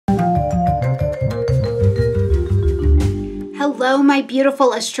Hello, my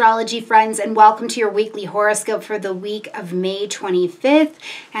beautiful astrology friends, and welcome to your weekly horoscope for the week of May 25th.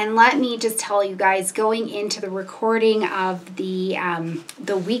 And let me just tell you guys, going into the recording of the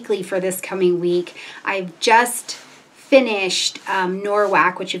weekly for this coming week, I've just finished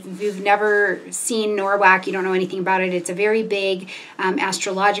NORWAC, which if you've never seen NORWAC, you don't know anything about it. It's a very big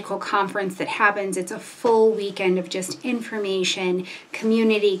astrological conference that happens. It's a full weekend of just information,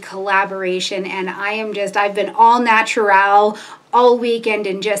 community, collaboration, and I've been all natural all weekend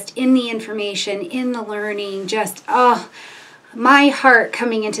and just in the information, in the learning, my heart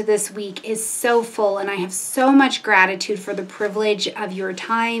coming into this week is so full, and I have so much gratitude for the privilege of your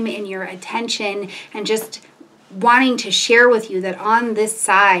time and your attention, and just wanting to share with you that on this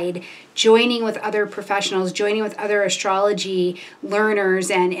side, joining with other professionals, joining with other astrology learners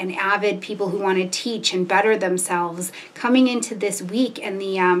and avid people who want to teach and better themselves, coming into this week and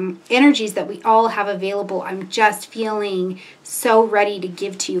the energies that we all have available, I'm just feeling so ready to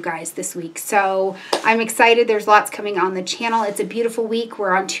give to you guys this week. So I'm excited. There's lots coming on the channel. It's a beautiful week.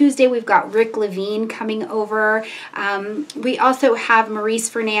 We're on Tuesday. We've got Rick Levine coming over. We also have Maurice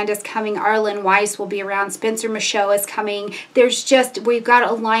Fernandez coming. Arlen Weiss will be around. Spencer Michaud is coming. We've got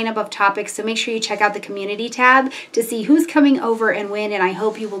a lineup of topics, so make sure you check out the community tab to see who's coming over and when, and I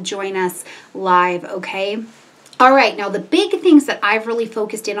hope you will join us live, okay? All right, now the big things that I've really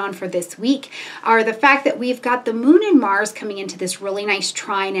focused in on for this week are the fact that we've got the Moon and Mars coming into this really nice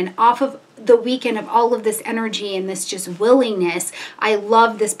trine, and off of the weekend of all of this energy and this just willingness, I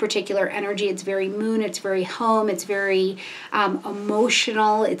love this particular energy. It's very moon, it's very home, it's very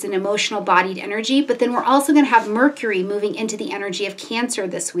emotional. It's an emotional bodied energy. But then we're also going to have Mercury moving into the energy of Cancer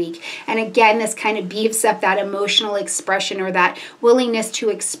this week. And again, this kind of beefs up that emotional expression, or that willingness to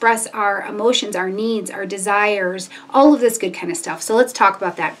express our emotions, our needs, our desires, all of this good kind of stuff. So let's talk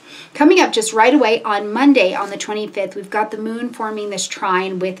about that. Coming up just right away on Monday, on the 25th, we've got the moon forming this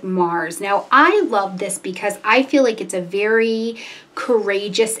trine with Mars. Now, I love this because I feel like it's a very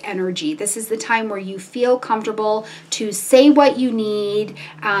courageous energy. This is the time where you feel comfortable to say what you need.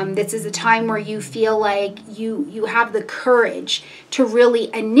 This is a time where you feel like you have the courage to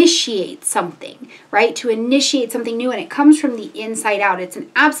really initiate something, right? To initiate something new, and it comes from the inside out. It's an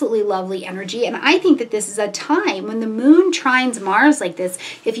absolutely lovely energy, and I think that this is a time when the moon trines Mars like this,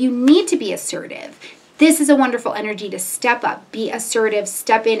 if you need to be assertive, this is a wonderful energy to step up, be assertive,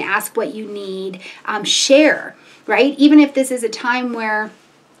 step in, ask what you need, share, right? Even if this is a time where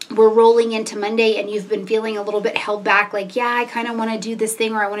we're rolling into Monday and you've been feeling a little bit held back, like, yeah, I kind of want to do this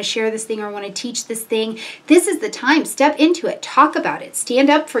thing, or I want to share this thing, or I want to teach this thing. This is the time. Step into it. Talk about it. Stand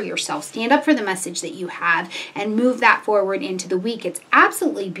up for yourself. Stand up for the message that you have and move that forward into the week. It's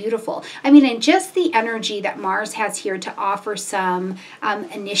absolutely beautiful. I mean, and just the energy that Mars has here to offer some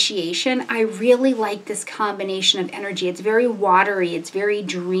initiation. I really like this combination of energy. It's very watery. It's very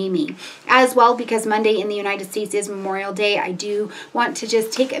dreamy. As well, because Monday in the United States is Memorial Day, I do want to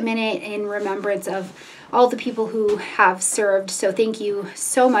just take a minute in remembrance of all the people who have served. So thank you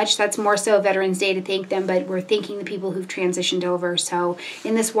so much. That's more so Veterans Day to thank them, but we're thanking the people who've transitioned over. So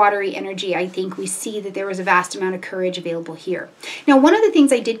in this watery energy, I think we see that there was a vast amount of courage available here. Now, one of the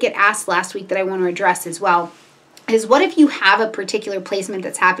things I did get asked last week that I want to address as well is, what if you have a particular placement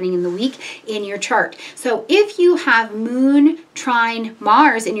that's happening in the week in your chart? So if you have Moon trine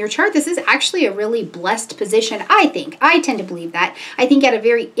Mars in your chart, this is actually a really blessed position, I think. I tend to believe that. I think at a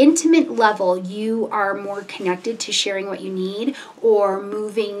very intimate level, you are more connected to sharing what you need, or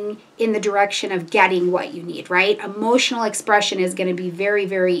moving in the direction of getting what you need, right? Emotional expression is going to be very,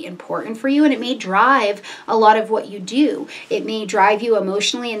 very important for you, and it may drive a lot of what you do. It may drive you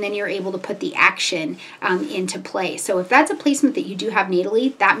emotionally, and then you're able to put the action into play. So if that's a placement that you do have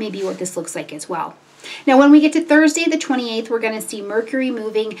natally, that may be what this looks like as well. Now, when we get to Thursday, the 28th, we're going to see Mercury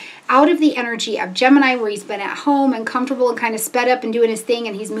moving out of the energy of Gemini, where he's been at home and comfortable and kind of sped up and doing his thing,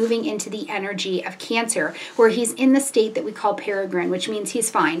 and he's moving into the energy of Cancer, where he's in the state that we call peregrine, which means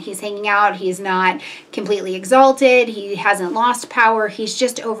he's fine. He's hanging out. He's not completely exalted. He hasn't lost power. He's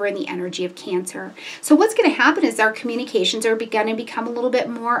just over in the energy of Cancer. So what's going to happen is our communications are going to become a little bit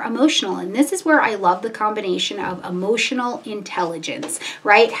more emotional, and this is where I love the combination of emotional intelligence,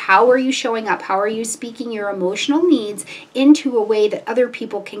 right? How are you showing up? How are you speaking your emotional needs into a way that other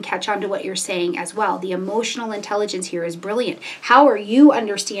people can catch on to what you're saying as well? The emotional intelligence here is brilliant. How are you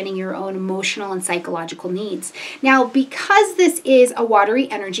understanding your own emotional and psychological needs? Now, because this is a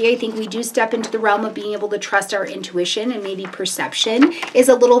watery energy, I think we do step into the realm of being able to trust our intuition, and maybe perception is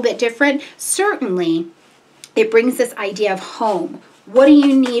a little bit different. Certainly, it brings this idea of home, What do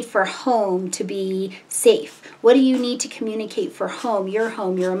you need for home to be safe? What do you need to communicate for home, your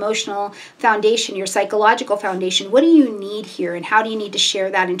emotional foundation, your psychological foundation? What do you need here, and how do you need to share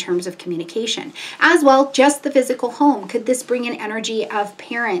that in terms of communication? As well, just the physical home. Could this bring an energy of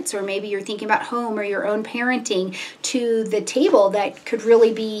parents, or maybe you're thinking about home or your own parenting to the table that could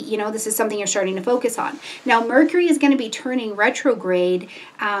really be, you know, this is something you're starting to focus on. Now, Mercury is going to be turning retrograde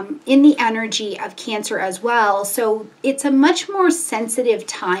in the energy of Cancer as well. So it's a much more sensitive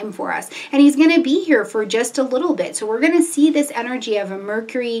time for us. And he's going to be here for just a little bit. So we're going to see this energy of a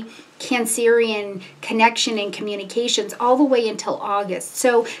Mercury Cancerian connection and communications all the way until August.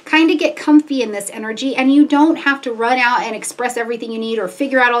 So kind of get comfy in this energy, and you don't have to run out and express everything you need or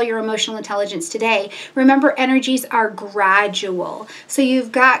figure out all your emotional intelligence today. Remember, energies are gradual. So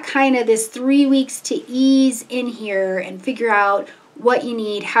you've got kind of this 3 weeks to ease in here and figure out what you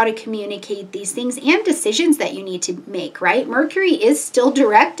need, how to communicate these things, and decisions that you need to make, right? Mercury is still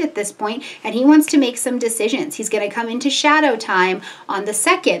direct at this point, and he wants to make some decisions. He's going to come into shadow time on the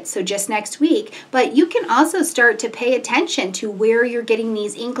 2nd, so just next week. But you can also start to pay attention to where you're getting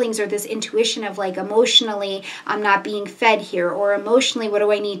these inklings or this intuition of, like, emotionally, I'm not being fed here, or emotionally, what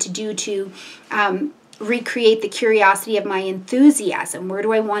do I need to do to recreate the curiosity of my enthusiasm? Where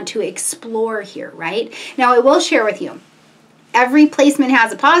do I want to explore here, right? Now, I will share with you, every placement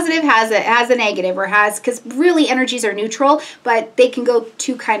has a positive, has a negative, or because really energies are neutral, but they can go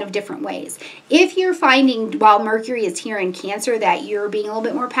two kind of different ways. If you're finding while Mercury is here in Cancer that you're being a little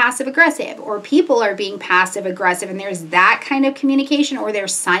bit more passive aggressive, or people are being passive aggressive, and there's that kind of communication, or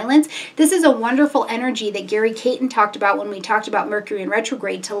there's silence, this is a wonderful energy that Gary Caton talked about when we talked about Mercury in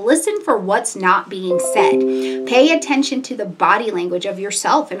retrograde, to listen for what's not being said. Pay attention to the body language of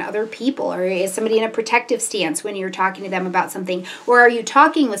yourself and other people. Or is somebody in a protective stance when you're talking to them about something? Or are you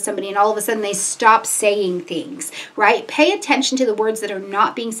talking with somebody and all of a sudden they stop saying things, right? Pay attention to the words that are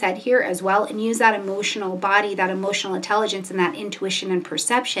not being said here as well, and use that emotional body, that emotional intelligence, and that intuition and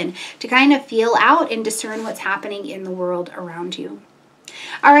perception to kind of feel out and discern what's happening in the world around you.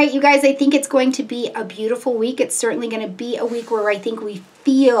 All right, you guys, I think it's going to be a beautiful week. It's certainly going to be a week where I think we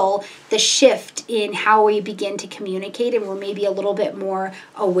feel the shift in how we begin to communicate, and we're maybe a little bit more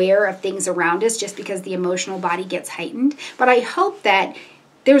aware of things around us just because the emotional body gets heightened. But I hope that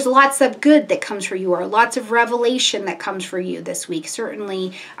there's lots of good that comes for you, or lots of revelation that comes for you this week,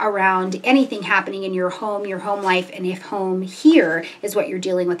 certainly around anything happening in your home life, and if home here is what you're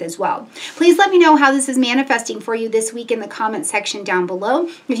dealing with as well. Please let me know how this is manifesting for you this week in the comment section down below.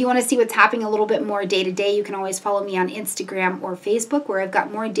 If you want to see what's happening a little bit more day to day, you can always follow me on Instagram or Facebook, where I've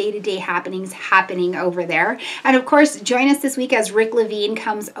got more day-to-day happenings happening over there. And of course, join us this week as Rick Levine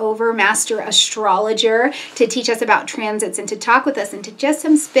comes over, master astrologer, to teach us about transits and to talk with us and to just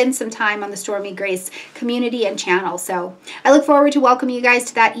spend some time on the Stormie Grace community and channel. So I look forward to welcoming you guys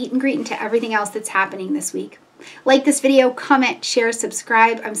to that eat and greet and to everything else that's happening this week. Like this video, comment, share,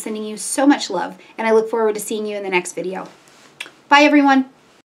 subscribe. I'm sending you so much love, and I look forward to seeing you in the next video. Bye, everyone.